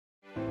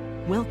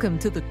Welcome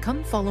to the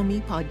Come Follow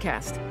Me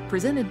podcast,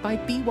 presented by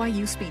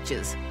BYU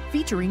Speeches,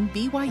 featuring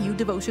BYU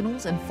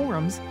devotionals and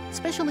forums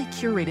specially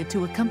curated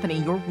to accompany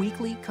your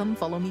weekly Come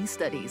Follow Me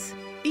studies.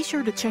 Be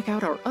sure to check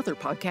out our other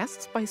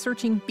podcasts by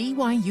searching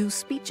BYU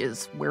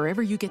Speeches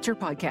wherever you get your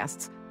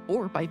podcasts,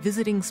 or by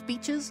visiting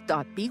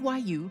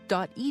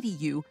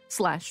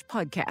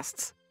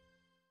speeches.byu.edu/podcasts.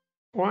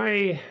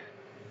 Why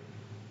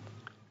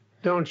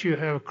don't you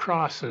have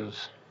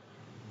crosses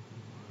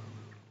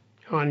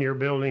on your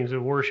buildings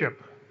of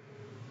worship?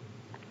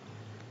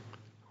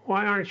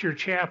 Why aren't your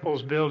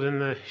chapels built in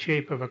the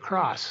shape of a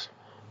cross?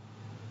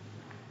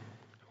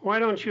 Why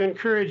don't you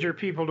encourage your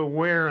people to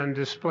wear and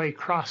display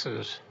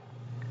crosses?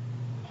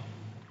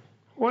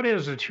 What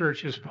is the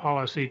church's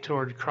policy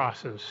toward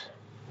crosses?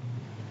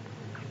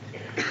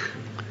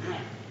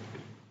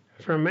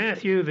 From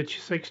Matthew, the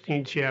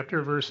 16th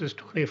chapter, verses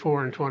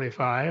 24 and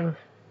 25.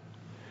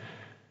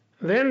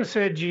 Then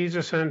said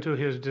Jesus unto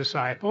his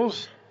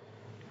disciples,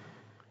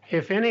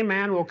 If any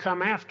man will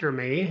come after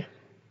me,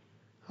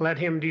 let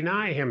him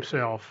deny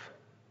himself,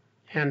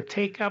 and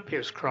take up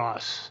his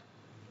cross,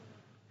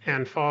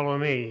 and follow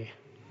me.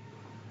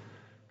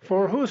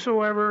 For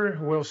whosoever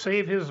will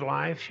save his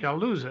life shall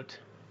lose it,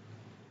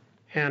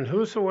 and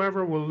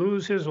whosoever will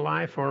lose his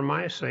life for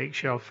my sake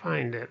shall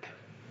find it.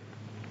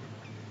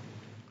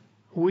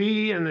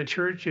 We in the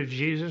Church of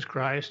Jesus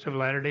Christ of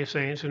Latter-day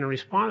Saints, in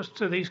response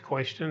to these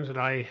questions that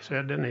I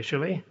said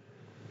initially,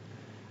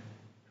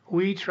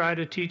 we try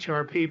to teach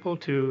our people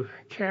to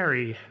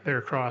carry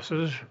their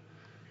crosses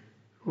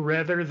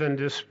rather than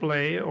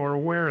display or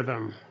wear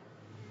them.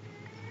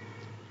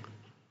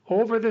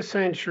 Over the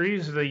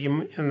centuries,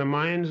 in the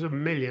minds of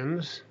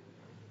millions,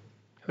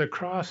 the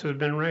cross has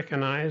been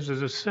recognized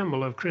as a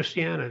symbol of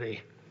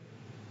Christianity.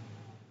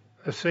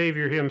 The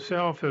Savior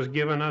himself has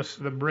given us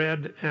the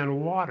bread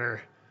and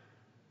water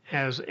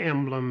as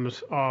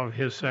emblems of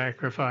his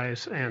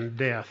sacrifice and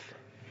death.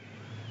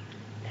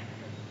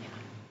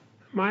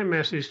 My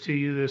message to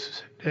you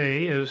this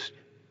day is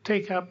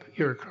take up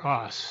your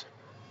cross.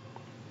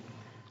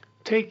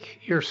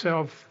 Take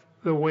yourself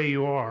the way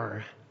you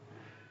are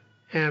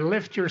and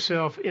lift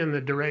yourself in the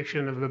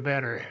direction of the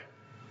better.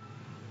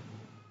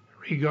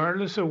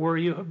 Regardless of where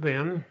you have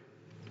been,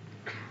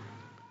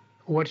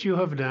 what you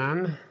have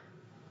done,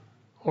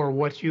 or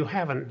what you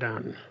haven't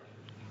done.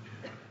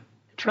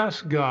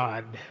 Trust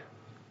God.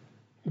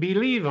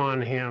 Believe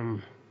on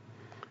him.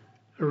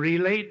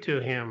 Relate to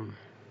him.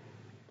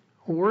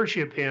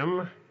 Worship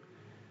him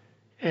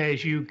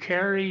as you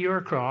carry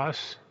your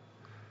cross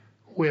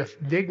with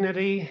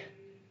dignity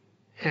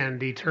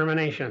and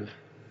determination.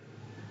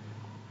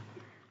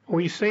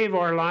 We save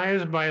our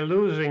lives by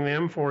losing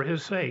them for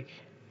his sake.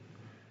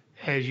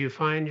 As you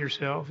find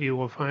yourself, you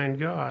will find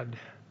God.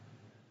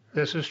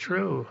 This is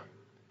true.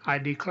 I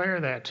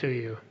declare that to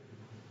you.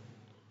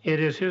 It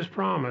is his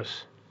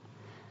promise.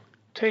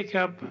 Take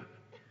up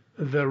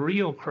the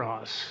real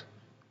cross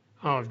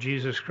of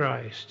Jesus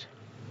Christ.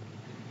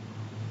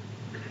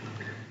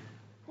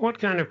 What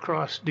kind of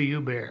cross do you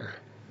bear?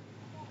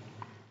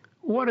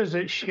 What is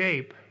its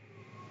shape,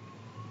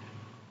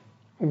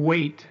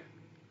 weight,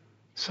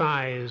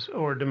 size,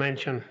 or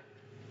dimension?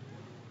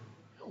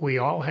 We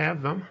all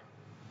have them.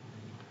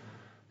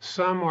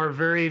 Some are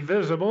very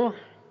visible,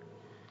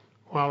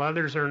 while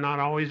others are not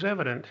always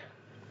evident.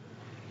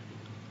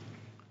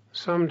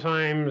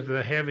 Sometimes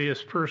the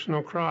heaviest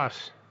personal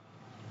cross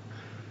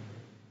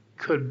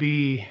could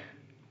be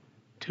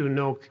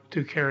to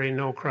carry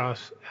no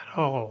cross at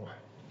all.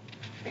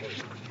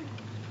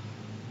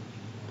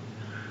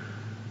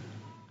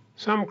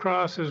 Some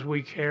crosses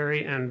we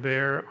carry and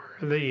bear are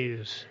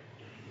these.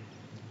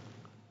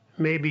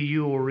 Maybe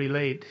you will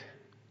relate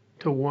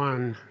to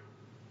one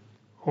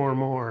or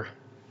more.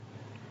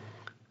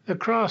 The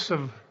cross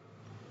of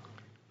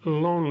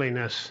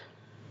loneliness.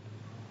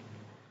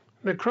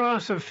 The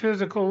cross of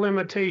physical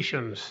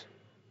limitations.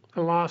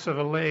 The loss of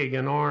a leg,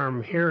 an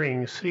arm,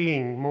 hearing,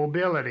 seeing,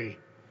 mobility.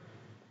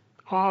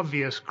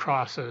 Obvious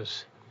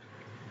crosses.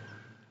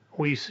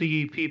 We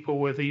see people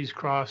with these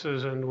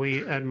crosses and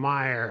we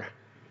admire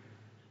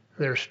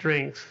their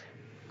strength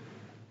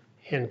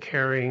in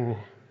carrying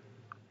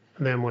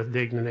them with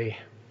dignity.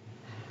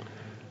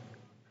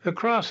 The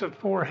cross of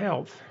poor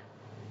health.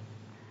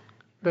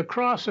 The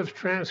cross of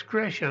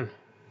transgression.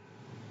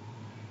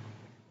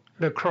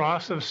 The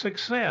cross of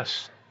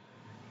success.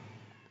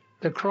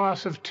 The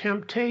cross of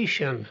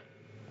temptation.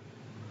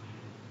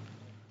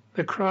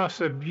 The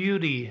cross of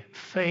beauty,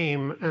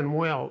 fame, and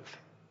wealth.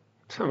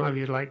 Some of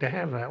you'd like to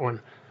have that one.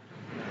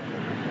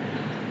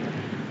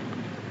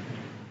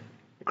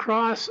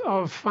 Cross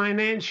of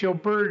financial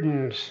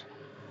burdens.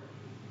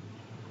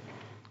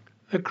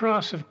 The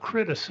cross of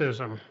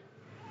criticism.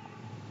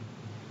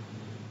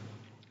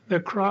 The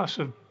cross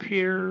of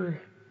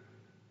peer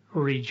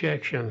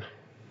rejection.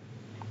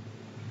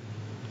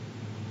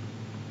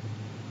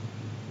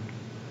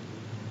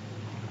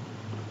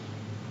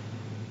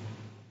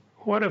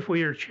 What if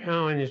we are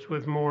challenged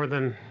with more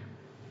than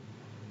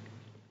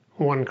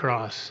one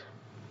cross?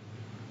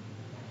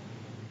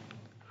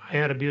 I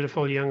had a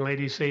beautiful young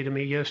lady say to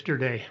me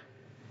yesterday,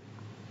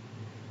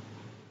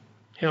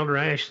 Elder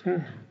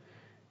Ashton,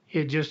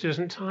 it just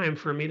isn't time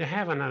for me to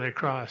have another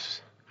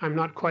cross. I'm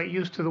not quite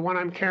used to the one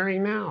I'm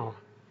carrying now.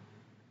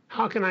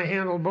 How can I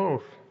handle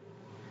both?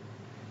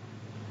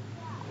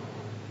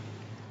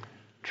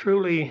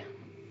 Truly,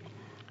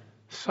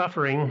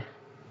 suffering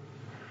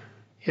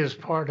is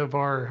part of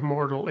our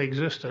mortal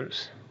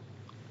existence,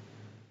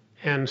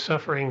 and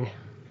suffering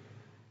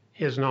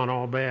is not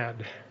all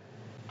bad.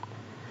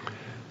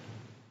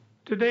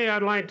 Today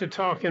I'd like to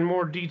talk in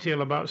more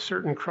detail about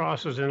certain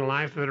crosses in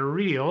life that are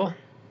real,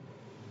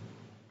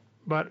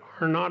 but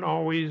are not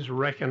always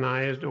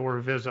recognized or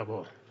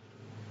visible.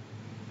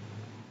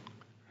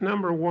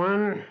 Number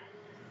one,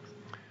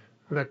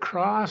 the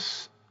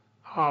cross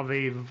of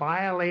a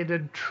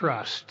violated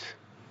trust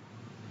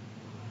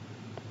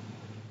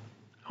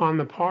on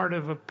the part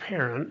of a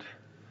parent,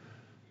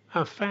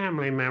 a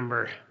family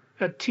member,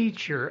 a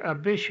teacher, a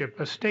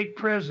bishop, a stake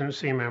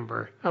presidency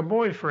member, a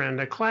boyfriend,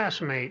 a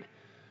classmate,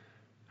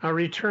 a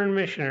returned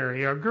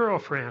missionary, a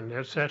girlfriend,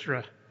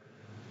 etc.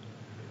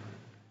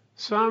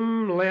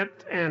 Some let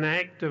an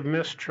act of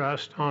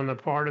mistrust on the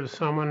part of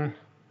someone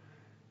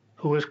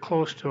who is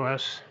close to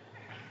us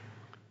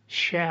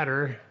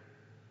shatter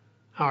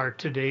our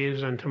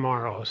todays and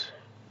tomorrows.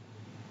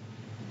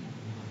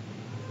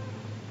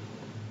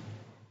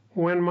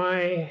 When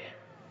my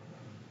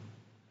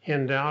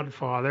endowed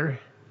father,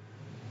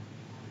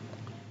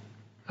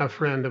 a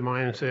friend of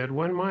mine said,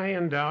 when my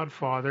endowed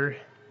father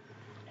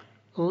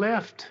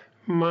left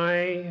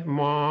my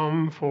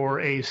mom for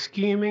a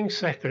scheming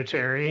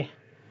secretary,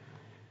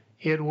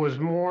 it was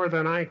more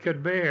than I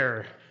could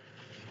bear.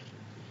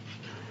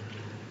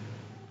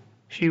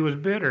 She was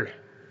bitter.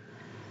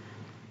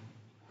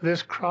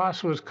 This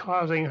cross was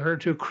causing her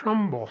to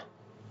crumble.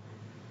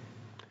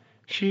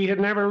 She had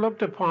never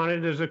looked upon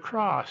it as a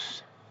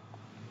cross.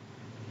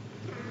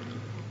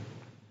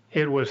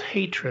 It was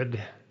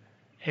hatred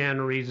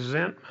and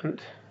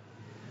resentment.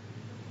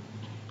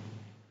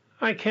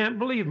 I can't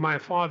believe my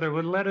father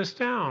would let us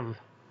down.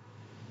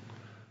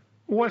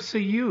 What's the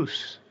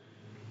use?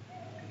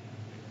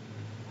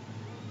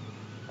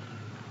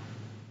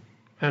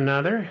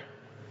 Another,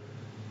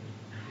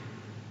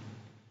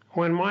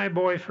 when my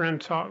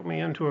boyfriend talked me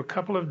into a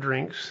couple of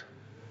drinks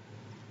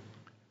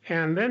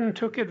and then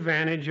took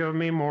advantage of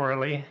me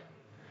morally,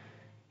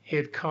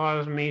 it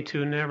caused me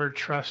to never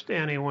trust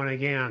anyone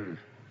again.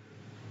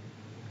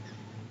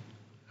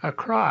 A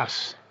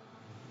cross,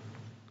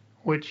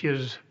 which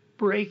is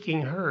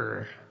breaking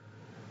her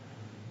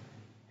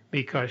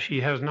because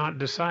she has not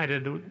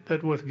decided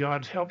that with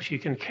God's help she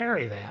can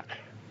carry that.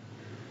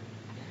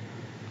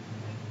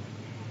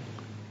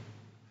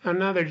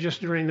 Another,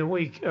 just during the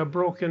week, a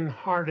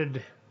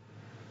broken-hearted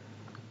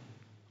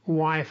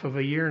wife of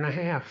a year and a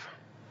half.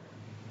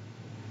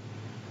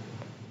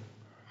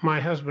 My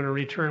husband, a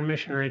returned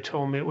missionary,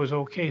 told me it was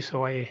okay,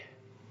 so I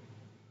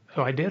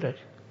did it.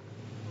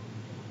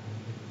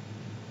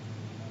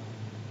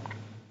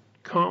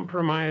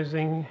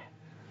 Compromising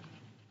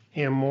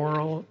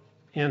immoral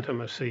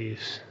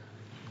intimacies.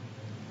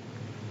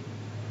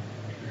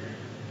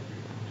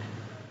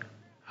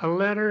 A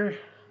letter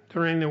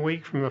during the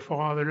week from the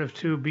father of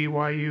two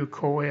BYU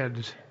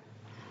co-eds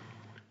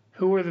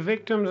who were the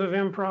victims of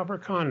improper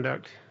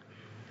conduct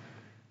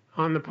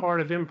on the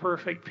part of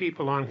imperfect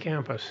people on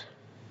campus.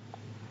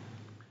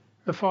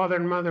 The father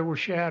and mother were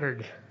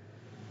shattered.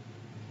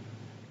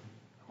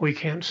 We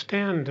can't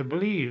stand to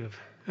believe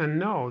and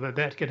know that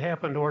that could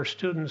happen to our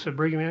students at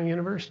Brigham Young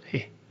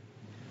University.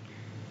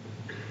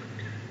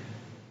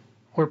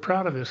 We're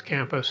proud of this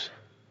campus,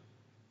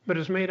 but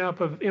it's made up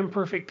of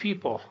imperfect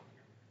people,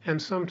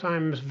 and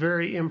sometimes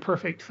very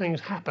imperfect things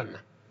happen,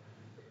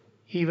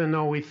 even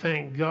though we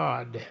thank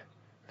God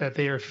that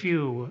they are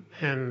few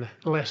and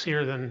less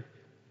here than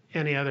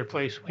any other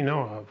place we know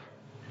of.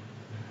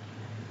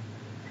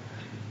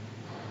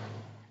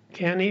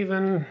 Can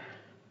even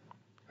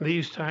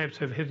these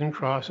types of hidden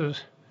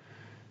crosses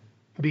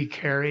be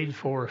carried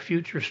for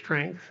future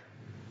strength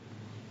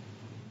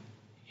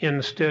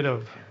instead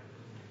of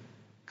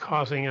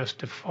causing us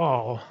to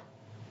fall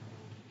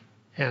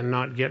and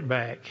not get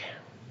back?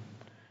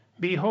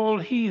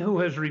 Behold, he who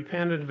has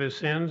repented of his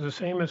sins, the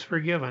same is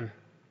forgiven,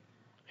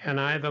 and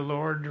I, the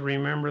Lord,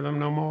 remember them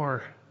no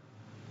more.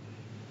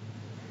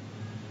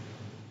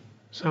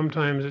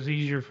 Sometimes it's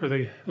easier for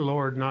the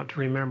Lord not to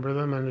remember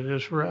them than it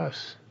is for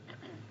us.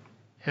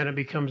 And it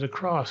becomes a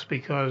cross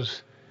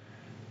because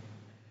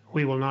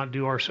we will not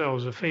do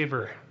ourselves a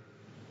favor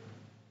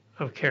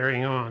of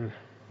carrying on.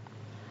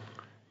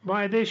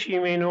 By this ye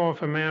may know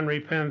if a man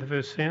repent of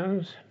his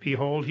sins,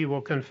 behold, he will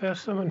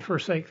confess them and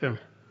forsake them.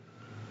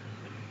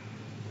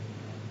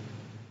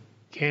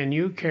 Can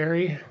you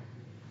carry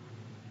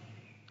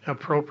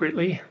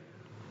appropriately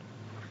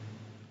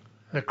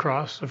the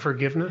cross of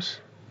forgiveness?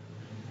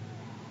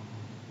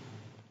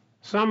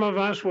 Some of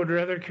us would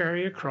rather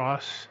carry a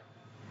cross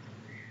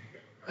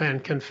than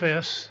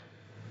confess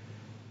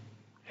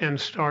and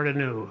start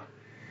anew.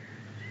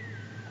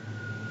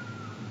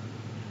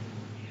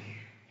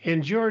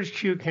 In George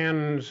Q.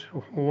 Cannon's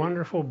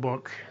wonderful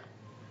book,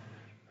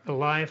 The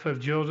Life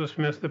of Joseph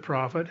Smith the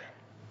Prophet,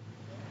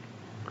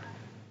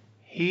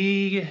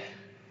 he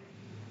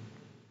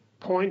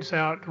points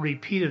out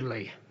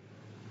repeatedly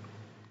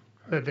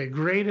that the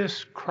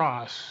greatest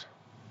cross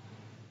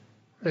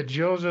that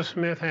Joseph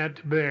Smith had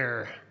to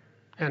bear,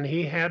 and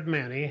he had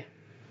many,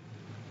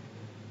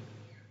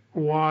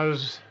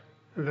 was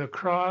the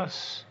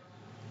cross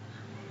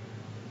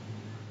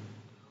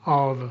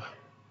of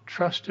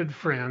trusted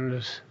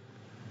friends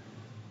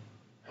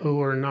who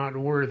were not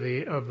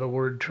worthy of the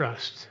word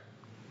trust.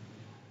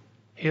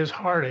 His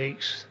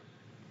heartaches,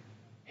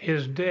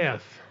 his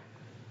death,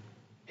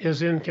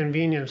 his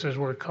inconveniences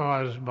were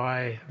caused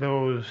by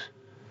those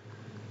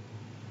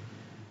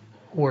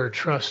where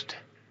trust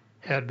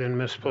had been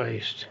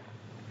misplaced.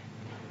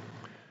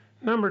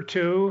 Number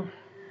two,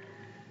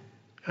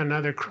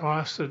 another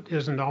cross that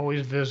isn't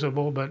always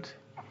visible but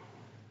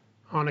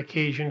on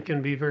occasion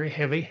can be very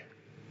heavy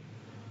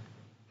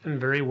and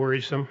very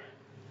worrisome.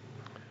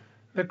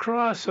 The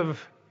cross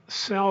of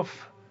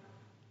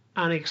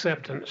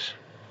self-unacceptance.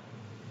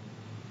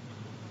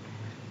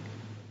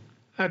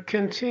 A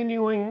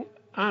continuing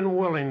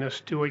unwillingness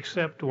to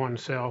accept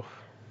oneself.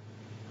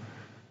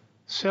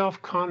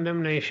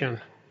 Self-condemnation.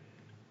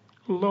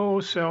 Low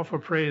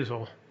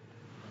self-appraisal.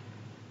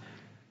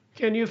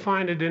 Can you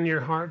find it in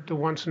your heart to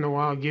once in a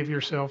while give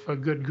yourself a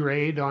good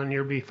grade on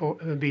your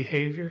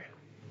behavior?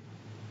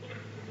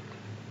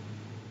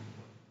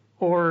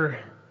 Or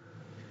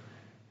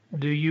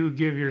do you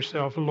give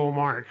yourself low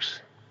marks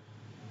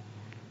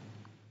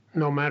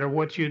no matter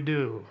what you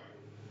do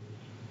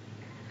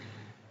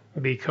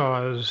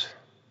because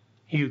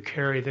you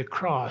carry the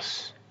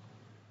cross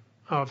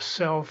of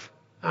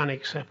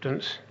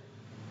self-unacceptance?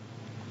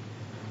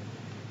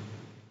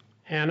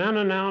 An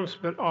unannounced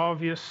but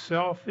obvious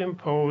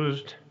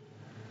self-imposed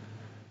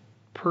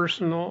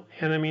personal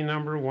enemy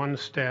number one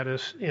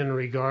status in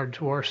regard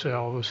to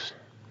ourselves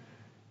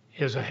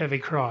is a heavy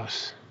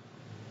cross.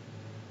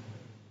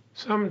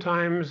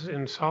 Sometimes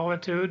in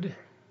solitude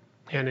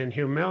and in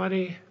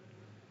humility,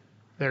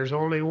 there's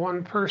only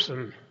one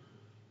person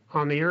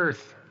on the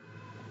earth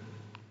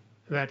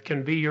that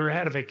can be your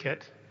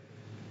advocate,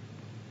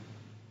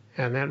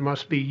 and that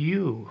must be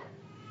you.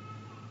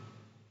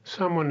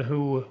 Someone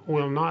who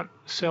will not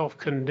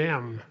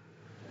self-condemn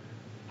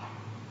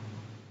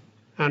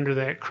under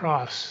that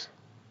cross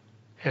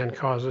and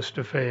cause us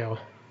to fail.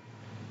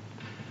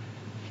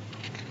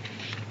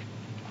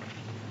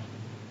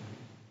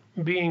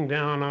 Being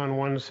down on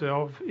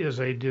oneself is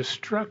a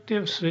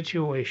destructive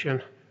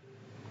situation.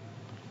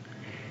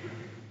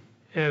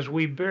 As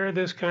we bear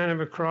this kind of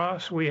a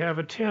cross, we have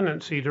a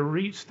tendency to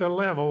reach the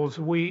levels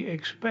we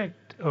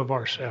expect of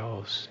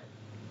ourselves.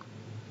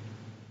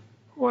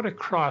 What a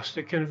cross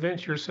to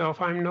convince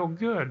yourself I'm no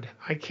good.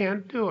 I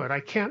can't do it.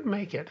 I can't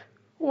make it.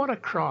 What a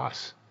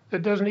cross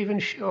that doesn't even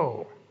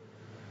show.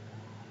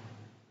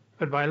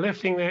 But by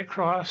lifting that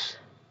cross,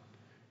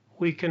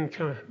 we can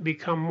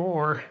become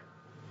more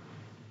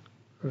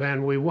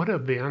than we would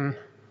have been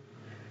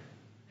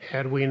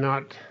had we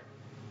not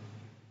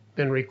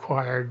been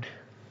required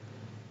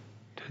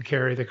to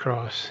carry the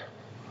cross.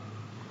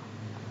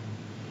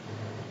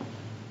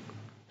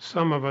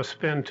 Some of us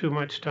spend too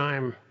much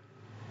time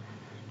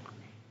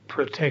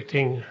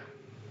protecting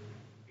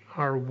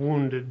our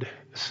wounded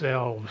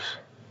selves.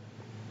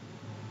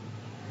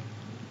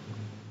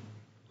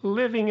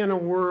 Living in a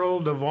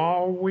world of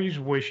always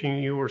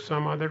wishing you were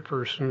some other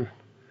person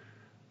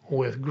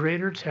with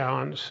greater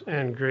talents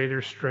and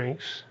greater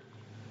strengths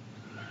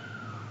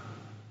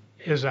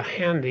is a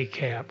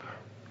handicap,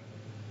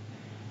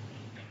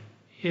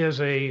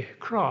 is a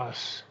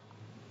cross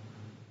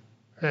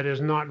that is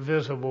not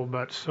visible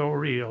but so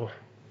real.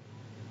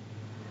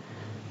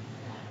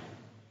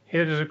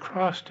 It is a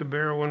cross to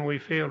bear when we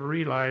fail to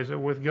realize that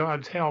with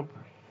God's help,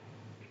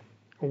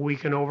 we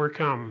can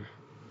overcome.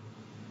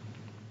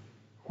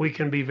 We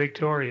can be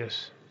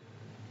victorious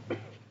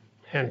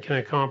and can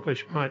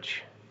accomplish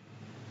much.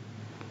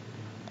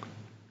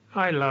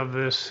 I love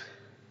this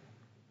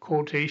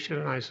quotation,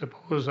 and I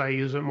suppose I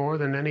use it more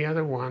than any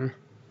other one,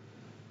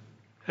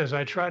 as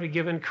I try to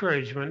give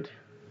encouragement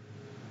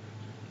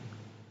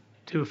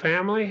to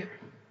family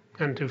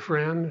and to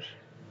friends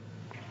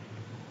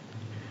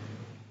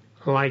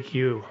like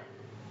you.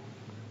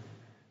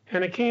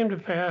 And it came to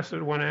pass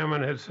that when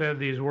Ammon had said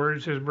these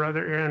words, his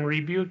brother Aaron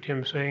rebuked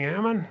him, saying,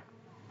 Ammon,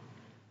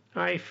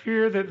 I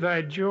fear that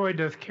thy joy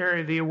doth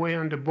carry thee away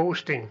unto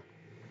boasting.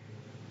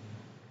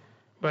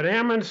 But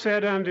Ammon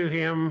said unto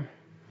him,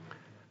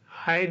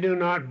 I do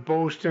not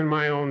boast in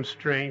my own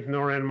strength,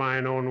 nor in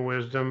mine own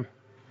wisdom.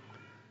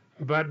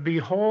 But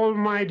behold,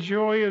 my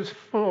joy is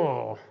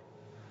full.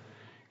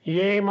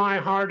 Yea, my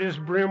heart is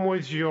brim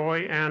with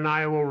joy, and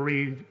I will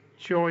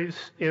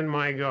rejoice in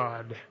my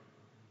God.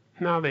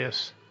 Now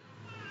this.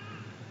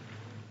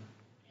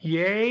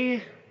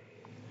 Yea,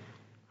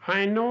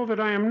 I know that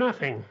I am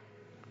nothing.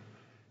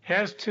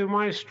 As to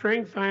my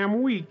strength, I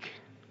am weak.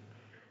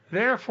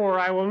 Therefore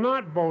I will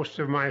not boast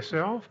of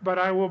myself, but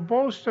I will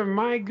boast of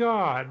my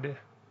God.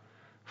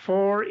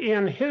 For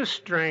in his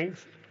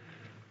strength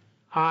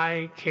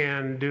I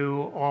can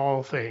do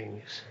all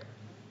things.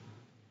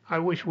 I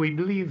wish we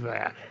believed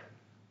that.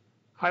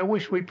 I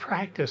wish we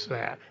practiced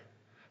that.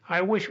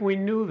 I wish we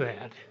knew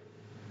that.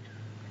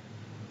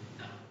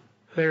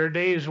 There are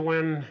days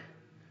when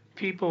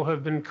people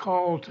have been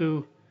called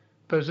to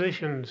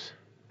positions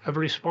of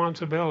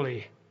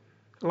responsibility,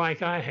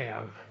 like I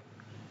have,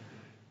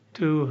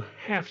 to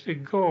have to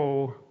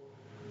go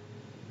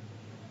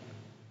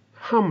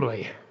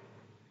humbly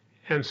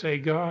and say,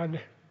 God,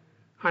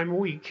 I'm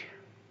weak,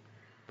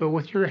 but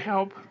with your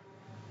help,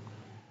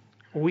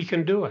 we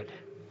can do it.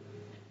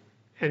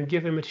 And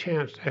give him a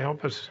chance to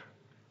help us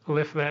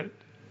lift that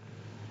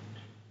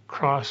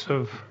cross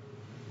of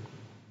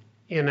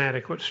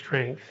inadequate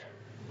strength.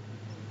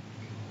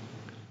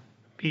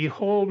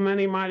 Behold,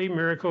 many mighty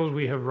miracles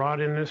we have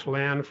wrought in this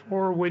land,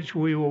 for which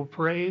we will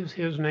praise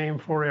his name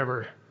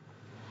forever.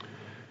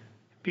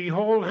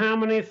 Behold, how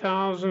many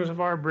thousands of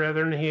our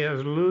brethren he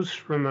has loosed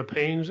from the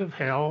pains of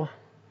hell,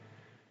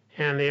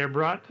 and they are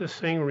brought to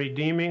sing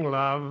redeeming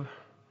love,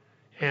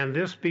 and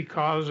this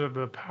because of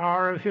the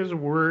power of his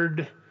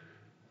word,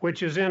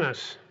 which is in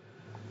us.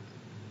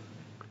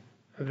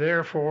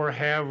 Therefore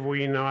have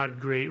we not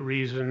great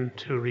reason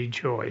to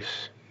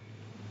rejoice.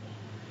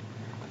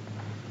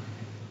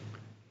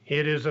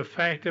 It is a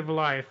fact of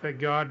life that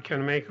God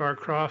can make our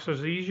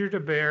crosses easier to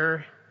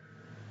bear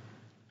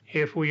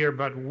if we are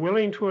but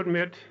willing to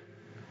admit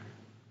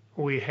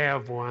we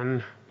have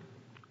one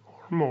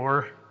or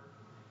more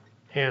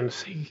and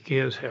seek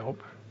his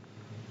help.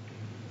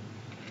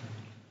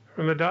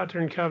 From the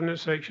Doctrine and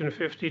Covenants, section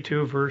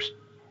 52, verse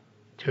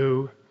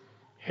 2,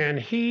 and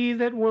he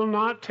that will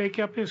not take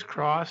up his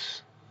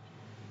cross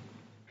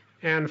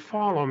and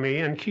follow me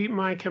and keep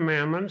my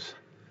commandments,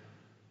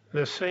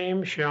 the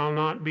same shall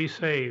not be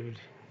saved.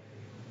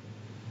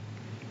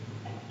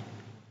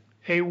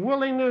 A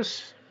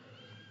willingness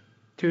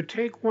to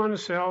take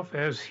oneself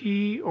as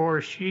he or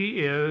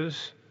she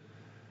is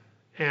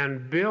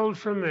and build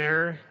from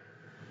there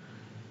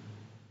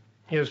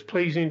is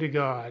pleasing to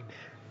God.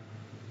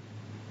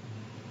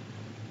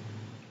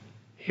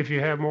 If you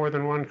have more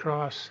than one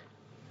cross,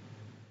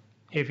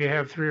 if you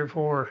have 3 or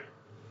 4,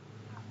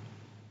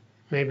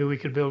 maybe we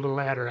could build a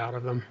ladder out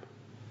of them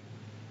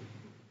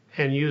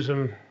and use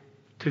them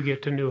to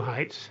get to new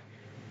heights.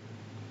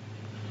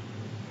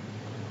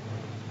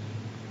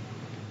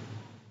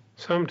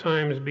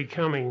 Sometimes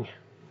becoming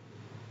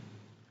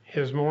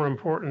is more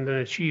important than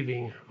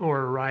achieving or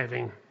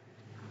arriving.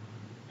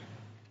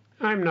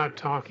 I'm not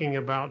talking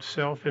about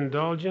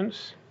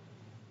self-indulgence.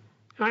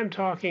 I'm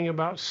talking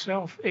about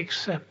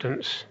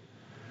self-acceptance,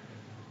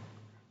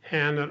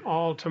 and that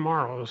all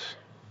tomorrows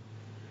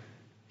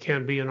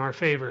can be in our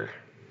favor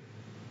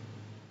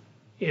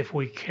if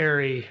we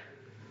carry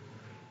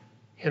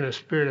in a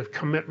spirit of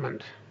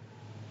commitment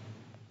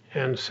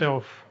and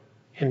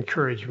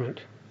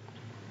self-encouragement.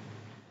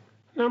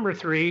 Number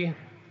 3,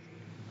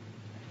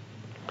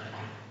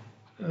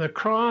 the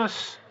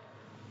cross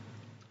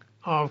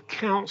of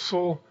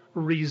counsel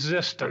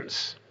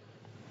resistance.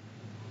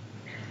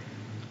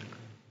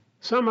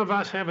 Some of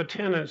us have a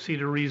tendency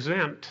to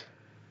resent,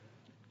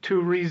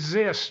 to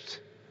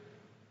resist,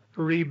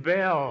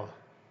 rebel,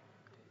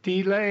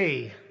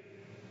 delay,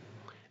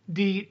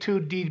 to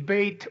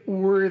debate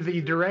worthy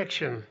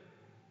direction,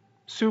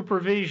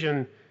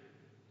 supervision,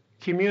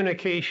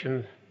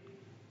 communication,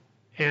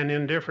 and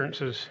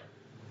indifferences.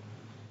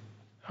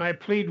 I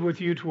plead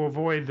with you to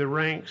avoid the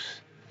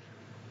ranks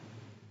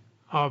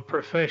of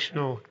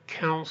professional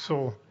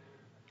counsel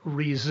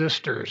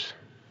resistors.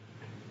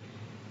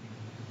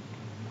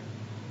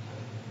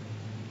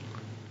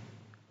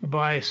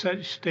 By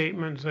such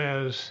statements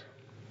as,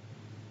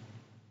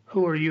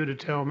 who are you to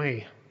tell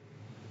me?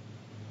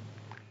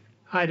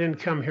 I didn't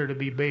come here to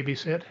be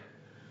babysit.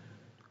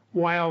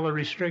 Why all the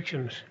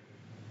restrictions?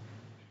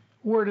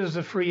 Where does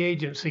the free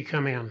agency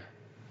come in?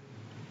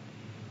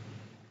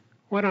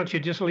 Why don't you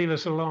just leave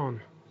us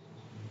alone?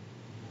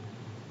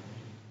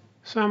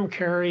 Some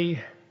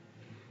carry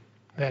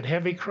that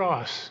heavy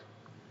cross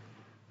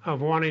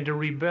of wanting to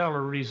rebel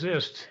or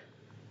resist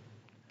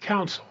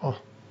counsel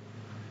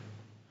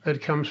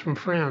that comes from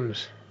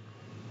friends.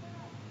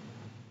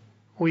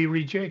 We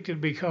reject it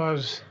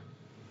because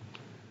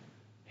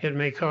it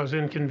may cause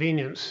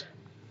inconvenience,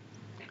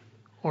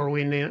 or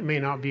we may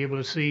not be able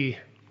to see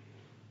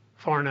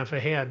far enough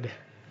ahead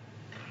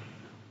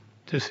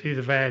to see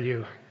the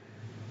value.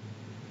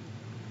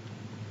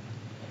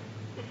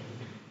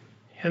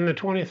 In the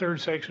 23rd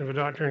section of the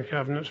Doctrine and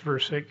Covenants,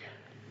 verse 6,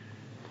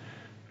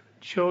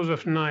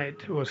 Joseph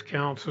Knight was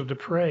counseled to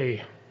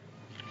pray.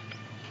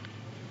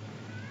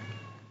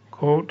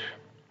 Quote,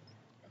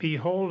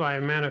 behold, I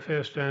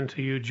manifest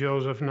unto you,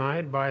 Joseph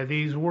Knight, by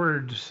these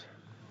words,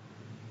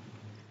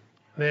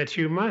 that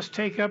you must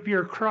take up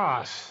your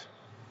cross,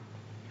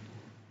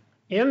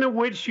 in the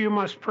which you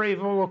must pray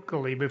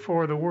vocally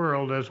before the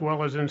world as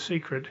well as in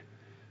secret,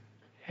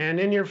 and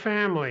in your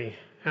family,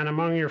 and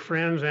among your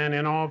friends, and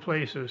in all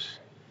places.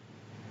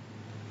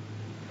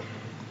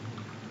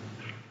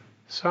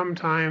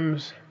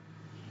 Sometimes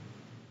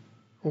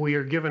we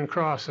are given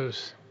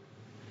crosses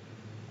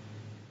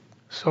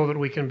so that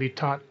we can be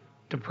taught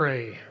to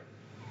pray.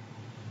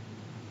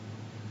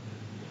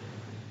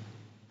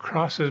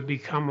 Crosses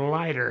become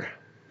lighter.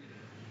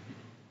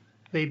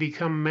 They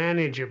become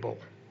manageable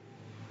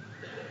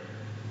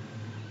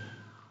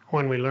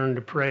when we learn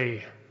to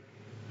pray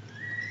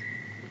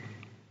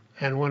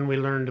and when we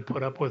learn to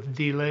put up with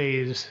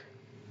delays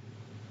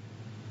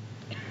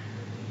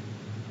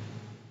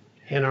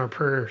in our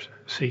prayer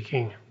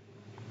seeking.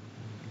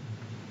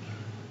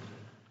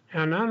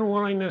 An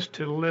unwillingness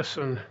to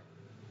listen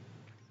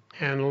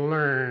and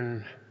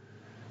learn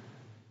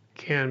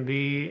can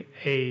be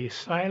a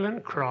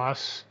silent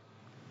cross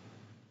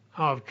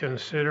of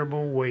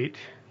considerable weight.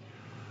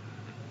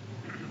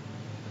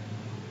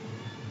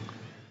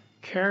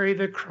 Carry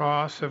the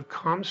cross of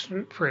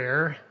constant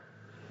prayer,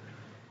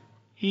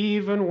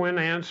 even when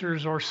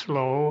answers are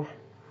slow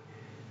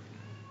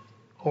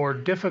or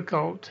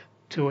difficult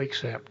to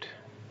accept.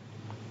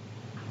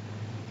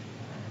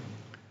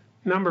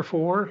 Number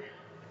 4,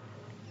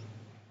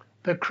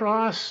 the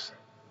cross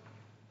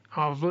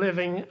of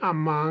living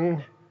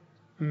among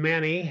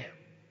many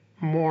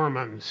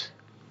Mormons.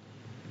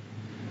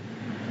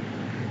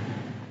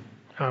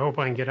 I hope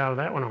I can get out of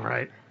that one all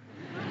right.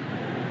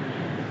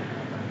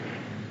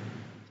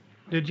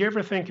 Did you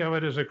ever think of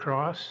it as a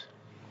cross?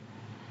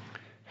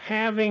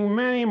 Having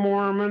many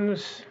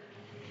Mormons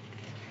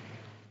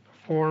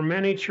for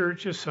many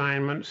church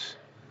assignments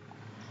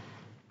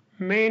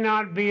may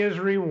not be as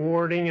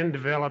rewarding and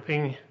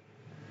developing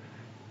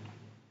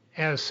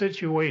as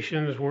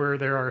situations where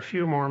there are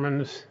few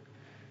Mormons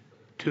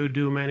to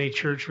do many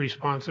church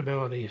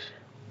responsibilities.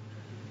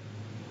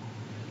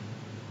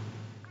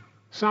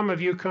 Some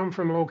of you come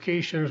from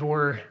locations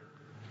where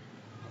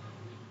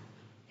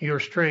your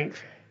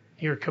strength,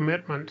 your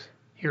commitment,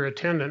 your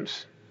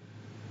attendance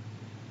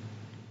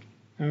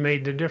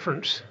made the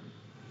difference.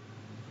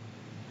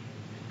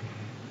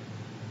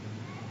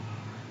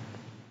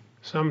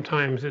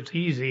 Sometimes it's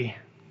easy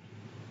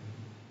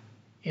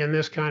in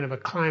this kind of a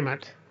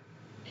climate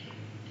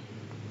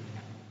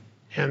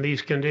and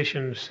these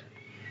conditions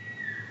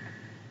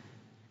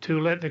to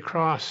let the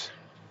cross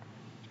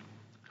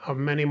of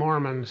many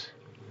Mormons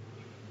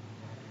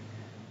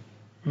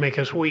make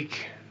us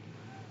weak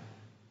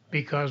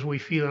because we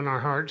feel in our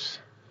hearts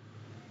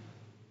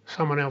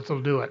someone else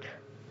will do it.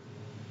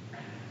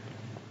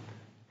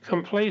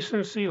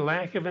 Complacency,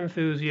 lack of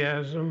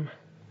enthusiasm,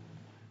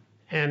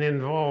 and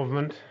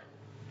involvement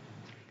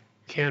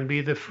can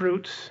be the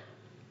fruits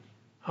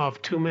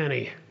of too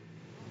many.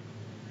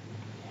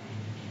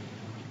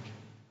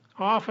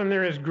 Often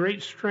there is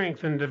great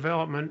strength and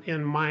development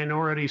in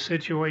minority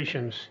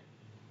situations,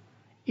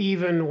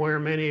 even where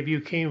many of you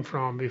came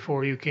from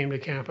before you came to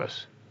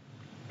campus.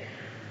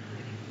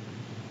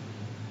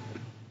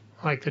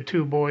 Like the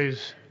 2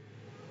 boys,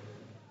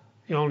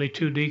 the only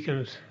 2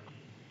 deacons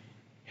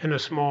in a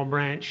small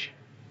branch.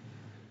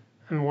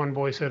 And one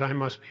boy said, I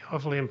must be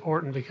awfully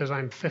important because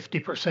I'm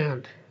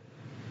 50%.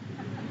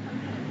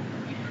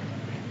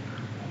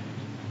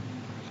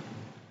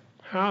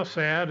 How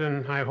sad,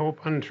 and I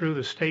hope untrue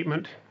the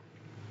statement,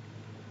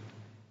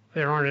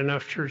 there aren't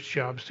enough church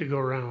jobs to go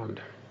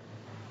around.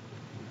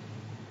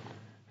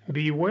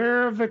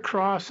 Beware of the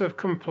cross of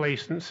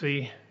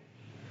complacency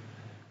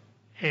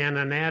and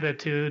an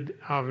attitude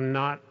of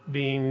not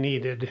being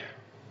needed.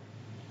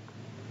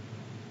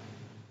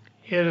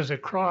 It is a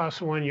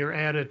cross when your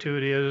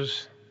attitude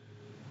is,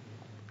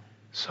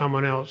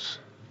 someone else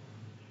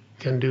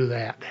can do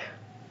that.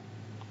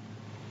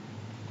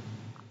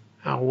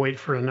 I'll wait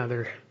for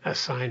another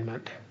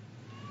assignment.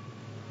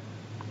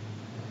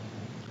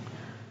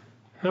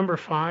 Number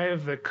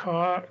 5,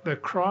 the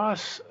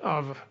cross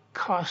of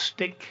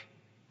caustic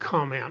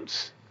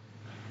comments.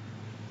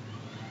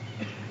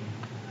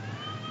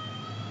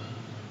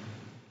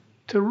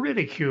 To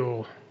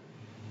ridicule,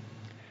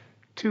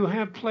 to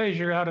have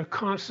pleasure out of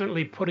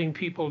constantly putting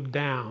people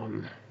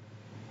down,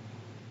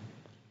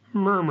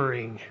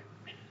 murmuring,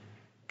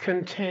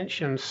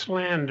 contention,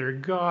 slander,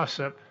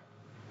 gossip,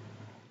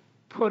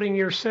 putting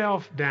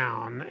yourself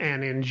down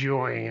and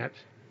enjoying it.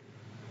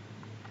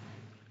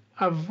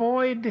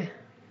 Avoid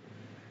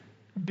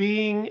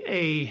being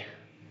a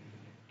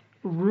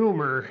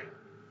rumor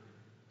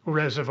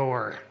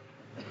reservoir.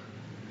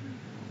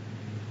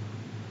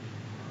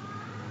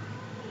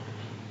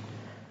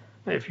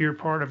 If you're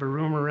part of a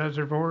rumor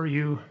reservoir,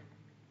 you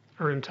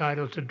are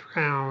entitled to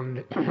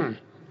drown.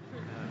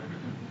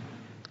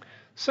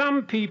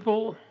 Some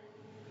people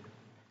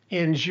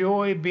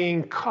enjoy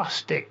being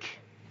caustic.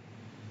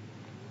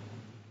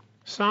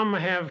 Some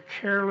have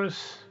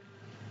careless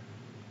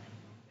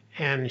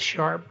and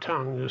sharp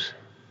tongues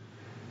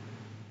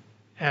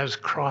as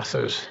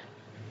crosses.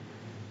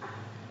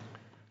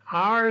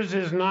 Ours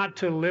is not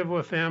to live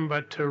with them,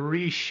 but to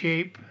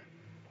reshape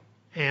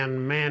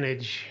and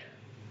manage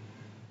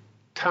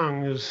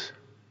tongues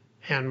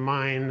and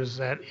minds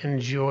that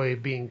enjoy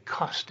being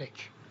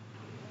caustic.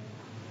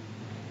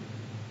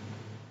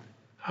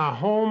 A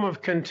home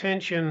of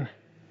contention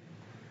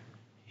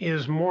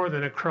is more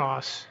than a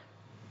cross.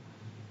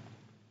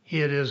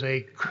 It is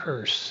a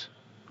curse.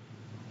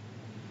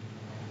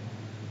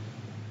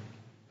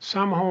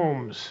 Some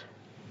homes,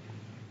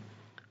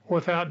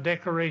 without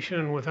decoration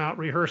and without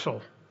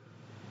rehearsal,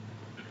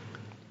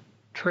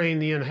 train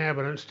the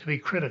inhabitants to be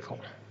critical.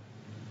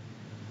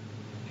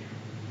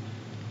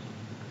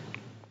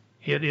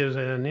 It is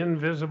an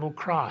invisible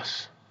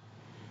cross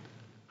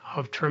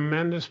of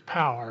tremendous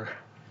power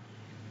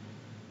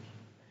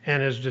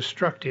and is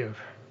destructive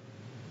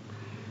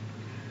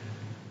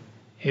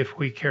if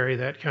we carry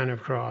that kind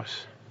of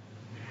cross.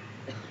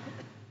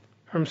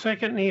 From 2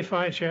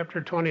 Nephi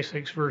chapter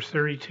 26, verse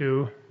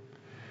 32,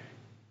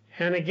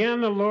 and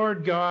again the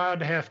Lord God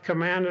hath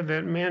commanded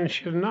that men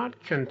should not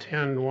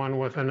contend one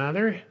with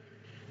another.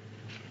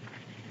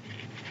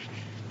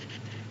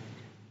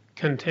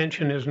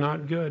 Contention is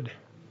not good.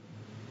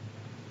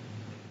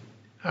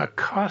 A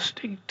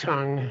caustic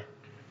tongue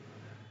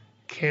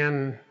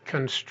can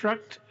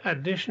construct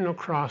additional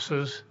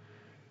crosses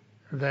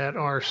that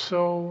are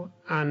so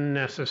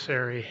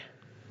unnecessary.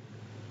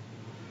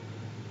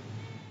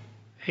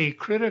 A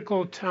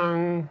critical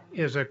tongue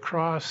is a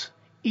cross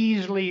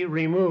easily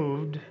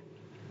removed,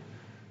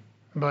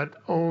 but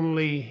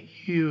only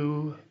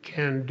you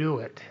can do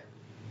it.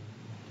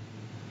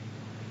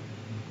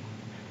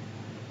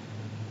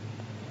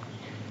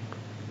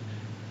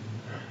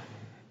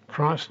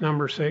 Cross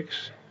number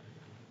 6,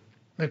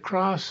 the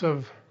cross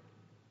of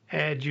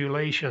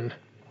adulation.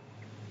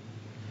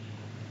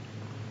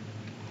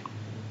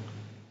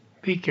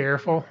 Be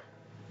careful.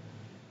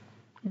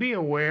 Be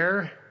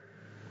aware.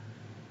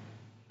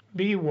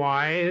 Be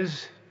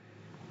wise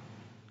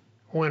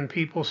when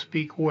people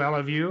speak well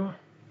of you.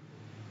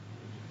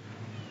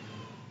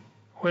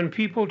 When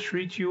people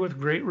treat you with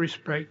great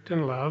respect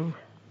and love.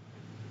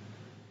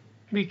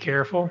 Be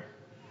careful.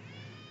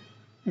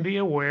 Be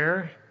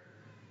aware.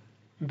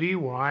 Be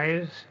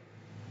wise.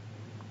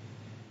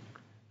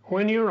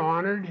 When you're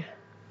honored,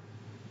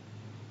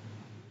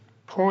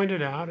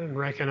 pointed out and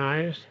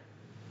recognized,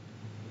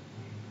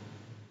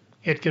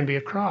 it can be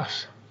a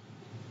cross,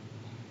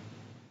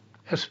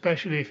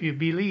 especially if you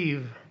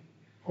believe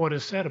what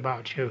is said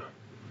about you.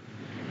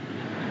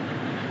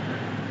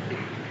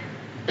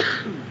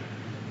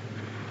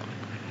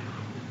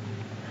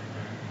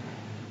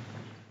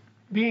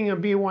 Being a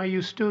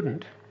BYU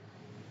student,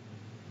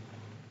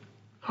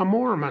 a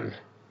Mormon,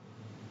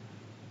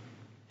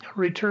 a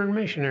returned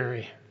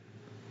missionary,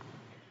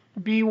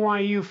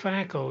 BYU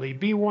faculty,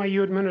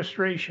 BYU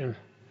administration,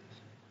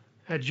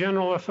 a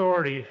general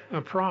authority,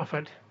 a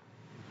prophet,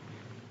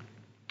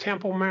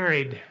 temple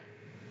married.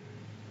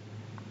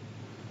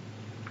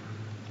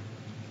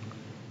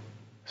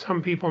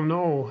 Some people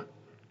know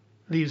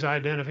these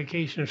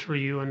identifications for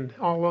you, and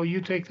although you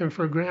take them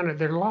for granted,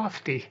 they're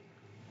lofty,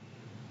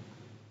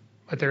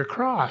 but they're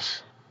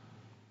cross,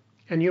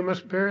 and you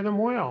must bear them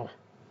well.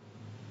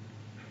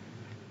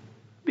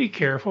 Be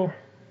careful,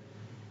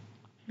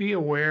 be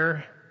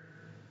aware,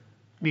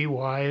 be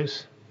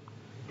wise.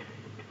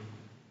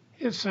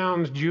 It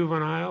sounds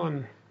juvenile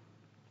and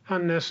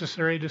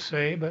unnecessary to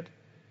say, but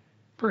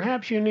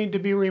perhaps you need to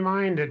be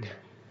reminded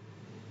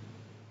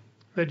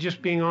that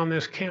just being on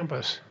this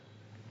campus,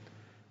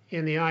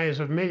 in the eyes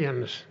of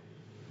millions,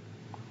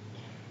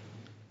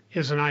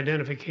 is an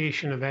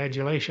identification of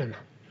adulation.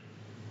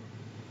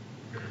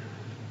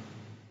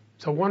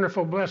 It's a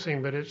wonderful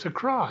blessing, but it's a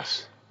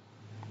cross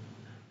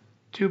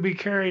to be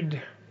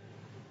carried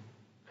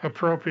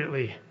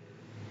appropriately.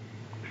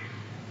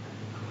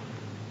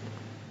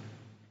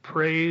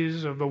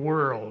 Praise of the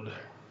world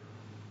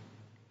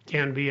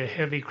can be a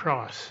heavy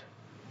cross.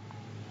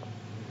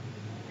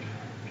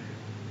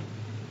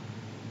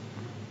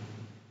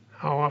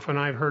 How often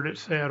I've heard it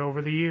said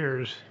over the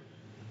years,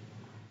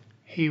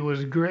 he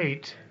was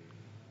great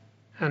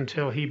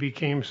until he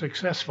became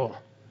successful,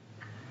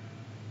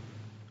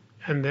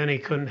 and then he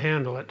couldn't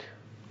handle it.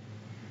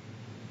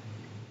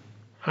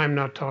 I'm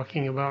not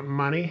talking about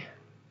money,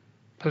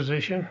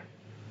 position.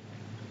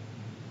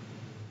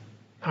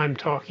 I'm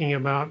talking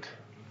about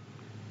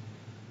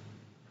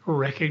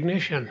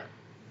recognition,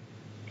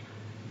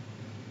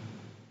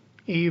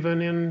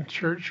 even in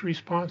church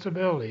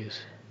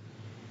responsibilities.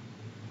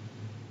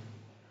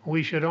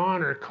 We should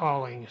honor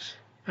callings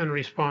and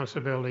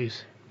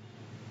responsibilities,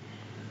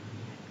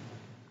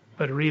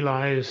 but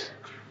realize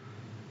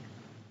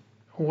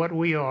what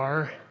we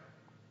are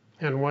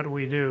and what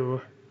we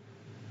do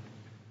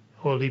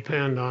will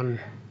depend on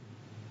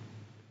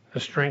the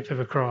strength of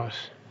a cross.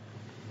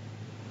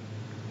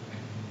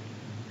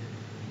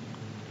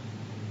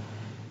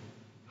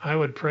 I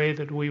would pray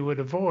that we would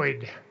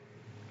avoid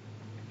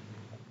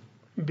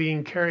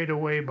being carried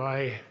away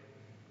by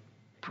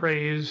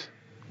praise,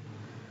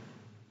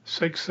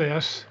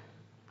 success,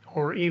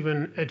 or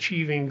even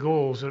achieving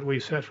goals that we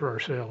set for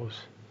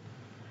ourselves.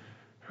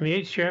 From the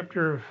 8th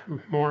chapter of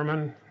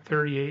Mormon,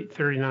 38,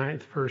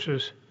 39th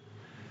verses,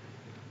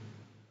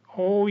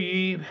 O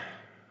ye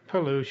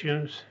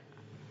pollutions,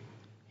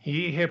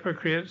 ye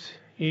hypocrites,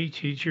 ye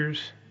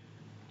teachers,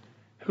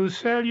 who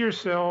sell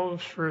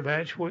yourselves for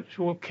that which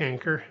will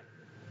canker,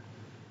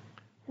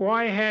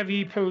 Why have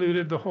ye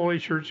polluted the holy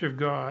church of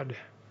God?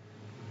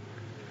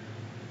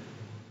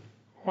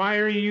 Why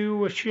are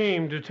you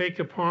ashamed to take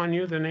upon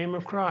you the name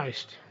of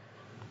Christ?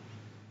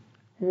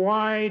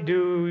 Why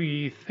do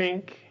ye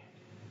think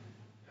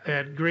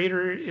that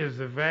greater is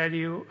the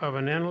value of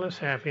an endless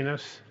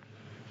happiness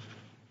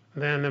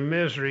than the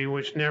misery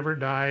which never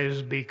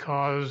dies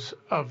because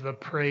of the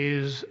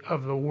praise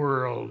of the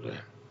world?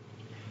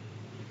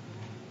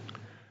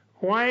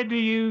 Why do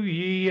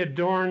ye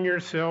adorn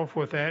yourself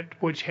with that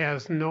which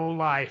has no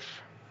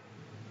life,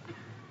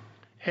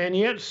 and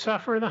yet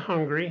suffer the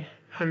hungry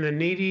and the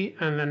needy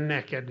and the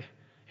naked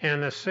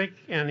and the sick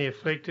and the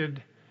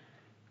afflicted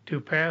to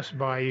pass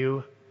by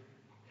you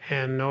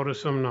and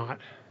notice them not?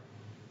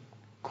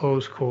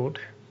 Close quote.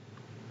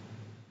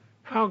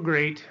 How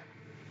great,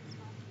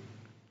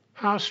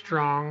 how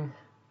strong,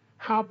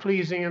 how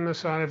pleasing in the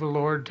sight of the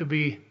Lord to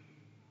be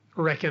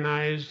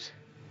recognized,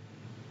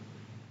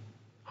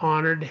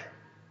 honored,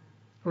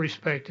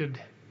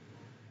 respected,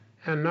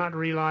 and not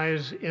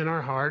realize in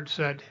our hearts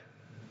that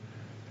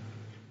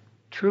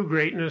true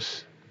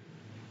greatness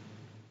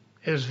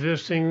is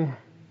visiting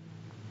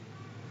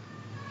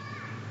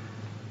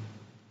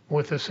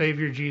with the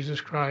Savior Jesus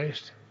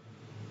Christ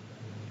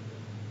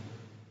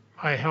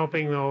by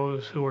helping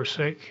those who are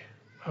sick,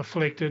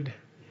 afflicted,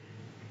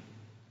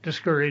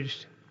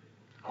 discouraged,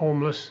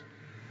 homeless,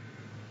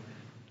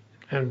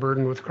 and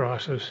burdened with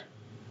crosses.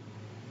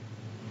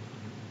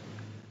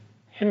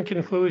 In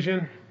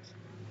conclusion,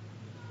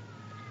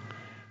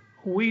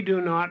 we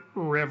do not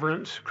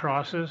reverence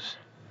crosses.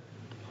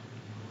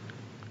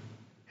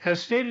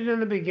 As stated in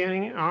the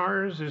beginning,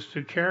 ours is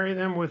to carry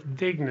them with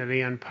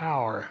dignity and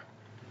power.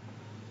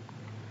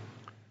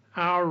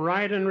 Our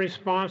right and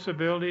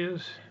responsibility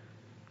is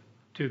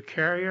to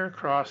carry our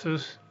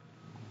crosses,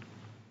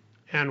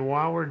 and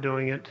while we're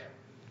doing it,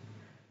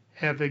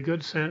 have the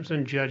good sense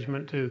and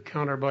judgment to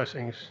count our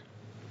blessings.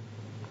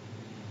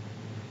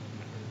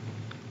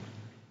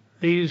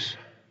 These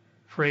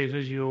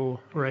phrases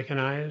you'll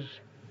recognize.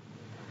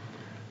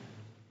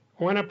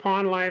 When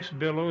upon life's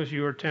billows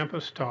you are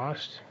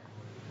tempest-tossed,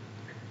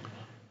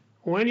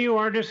 when you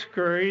are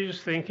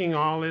discouraged, thinking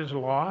all is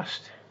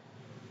lost,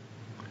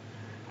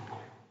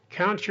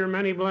 count your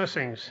many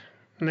blessings,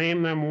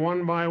 name them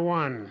one by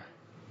one,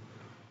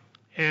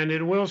 and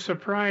it will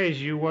surprise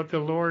you what the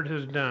Lord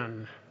has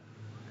done.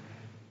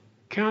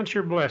 Count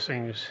your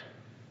blessings,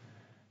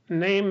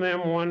 name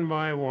them one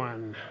by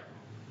one.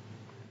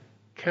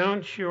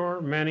 Count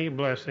your many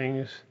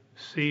blessings,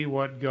 see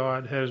what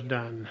God has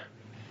done.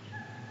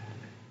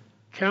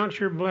 Count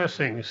your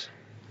blessings,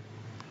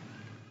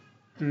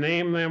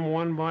 name them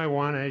one by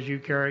one as you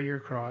carry your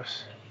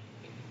cross.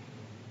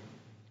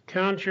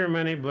 Count your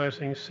many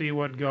blessings, see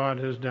what God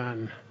has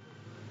done.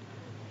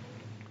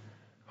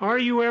 Are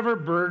you ever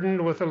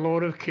burdened with a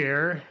load of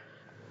care?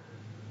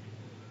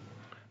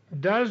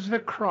 Does the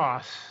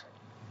cross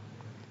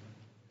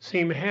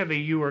seem heavy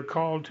you are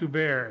called to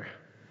bear?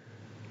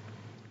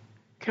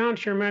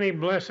 Count your many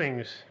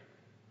blessings.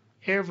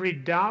 Every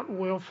doubt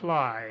will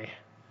fly,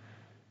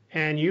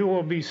 and you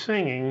will be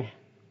singing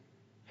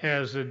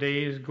as the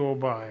days go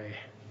by.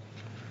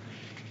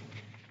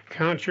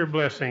 Count your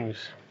blessings.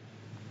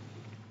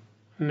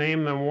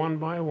 Name them one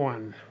by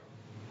one.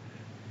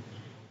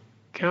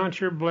 Count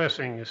your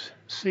blessings.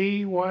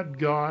 See what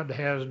God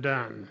has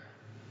done.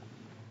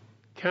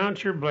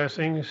 Count your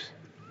blessings.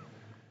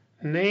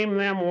 Name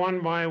them one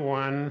by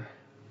one.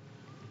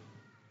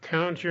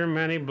 Count your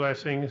many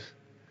blessings.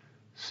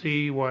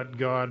 See what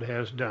God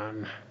has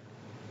done.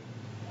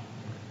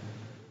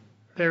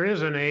 There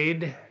is an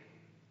aid,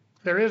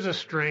 there is a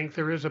strength,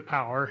 there is a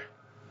power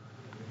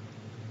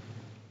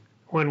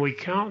when we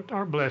count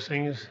our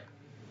blessings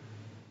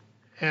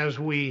as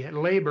we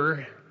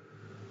labor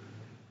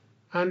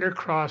under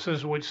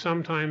crosses which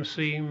sometimes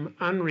seem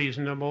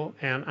unreasonable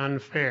and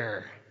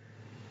unfair,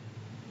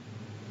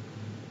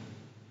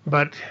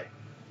 but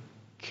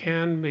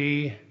can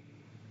be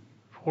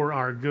for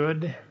our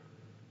good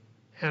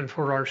and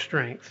for our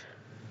strength.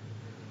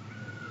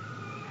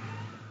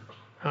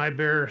 I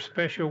bear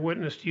special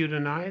witness to you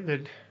tonight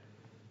that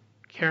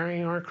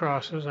carrying our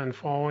crosses and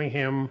following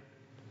Him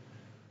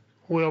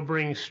will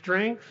bring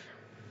strength,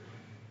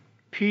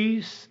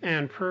 peace,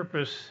 and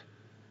purpose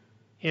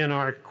in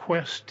our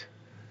quest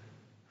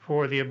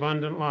for the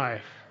abundant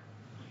life.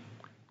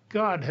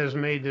 God has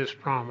made this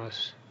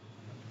promise.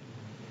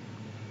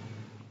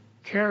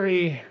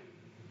 Carry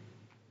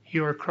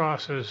your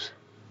crosses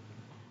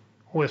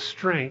with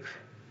strength,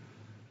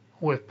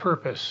 with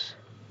purpose.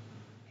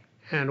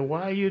 And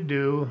while you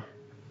do,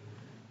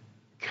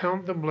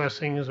 count the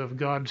blessings of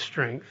God's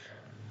strength.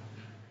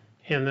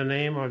 In the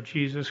name of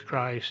Jesus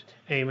Christ,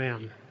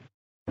 amen.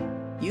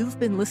 You've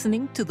been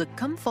listening to the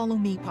Come Follow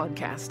Me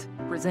podcast,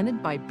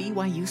 presented by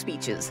BYU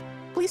Speeches.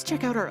 Please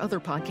check out our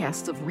other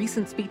podcasts of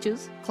recent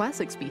speeches,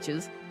 classic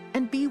speeches,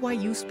 and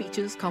BYU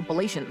Speeches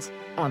compilations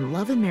on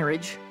love and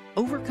marriage,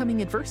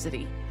 overcoming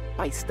adversity,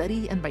 by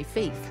study and by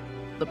faith,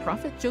 the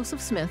prophet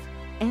Joseph Smith,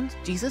 and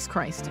Jesus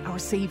Christ, our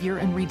Savior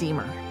and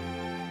Redeemer.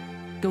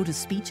 Go to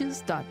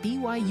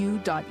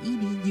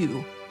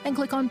speeches.byu.edu and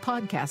click on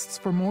podcasts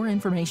for more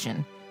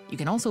information. You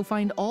can also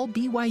find all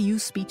BYU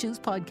Speeches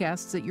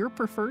podcasts at your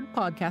preferred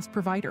podcast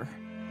provider.